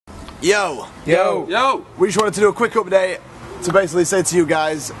Yo! We just wanted to do a quick update to basically say to you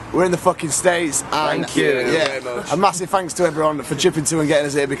guys, we're in the fucking States, and Thank you very much. a massive thanks to everyone for chipping to and getting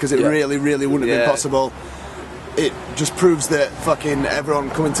us here, because it really wouldn't have been possible. It just proves that fucking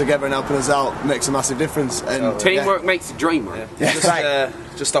everyone coming together and helping us out makes a massive difference. And teamwork makes the dream work.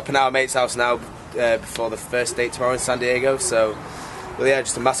 Just stopping at our mate's house now before the first date tomorrow in San Diego. So, well, yeah,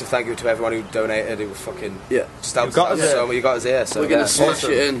 just a massive thank you to everyone who donated. Who fucking just helped us out so much. You got us here. So we're gonna smash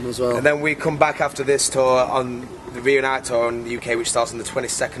it in as well. And then we come back after this tour on the Reunite tour in the UK, which starts on the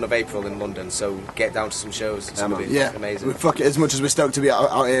 22nd of April in London. So get down to some shows. It's gonna be amazing. As much as we're stoked to be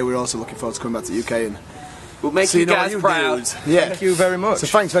out here, we're also looking forward to coming back to the UK and we'll make you guys proud. Yeah. Thank you very much. So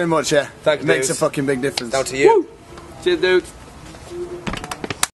thanks very much. Yeah. Thank you. Makes a fucking big difference. Down to you. Cheers, dude.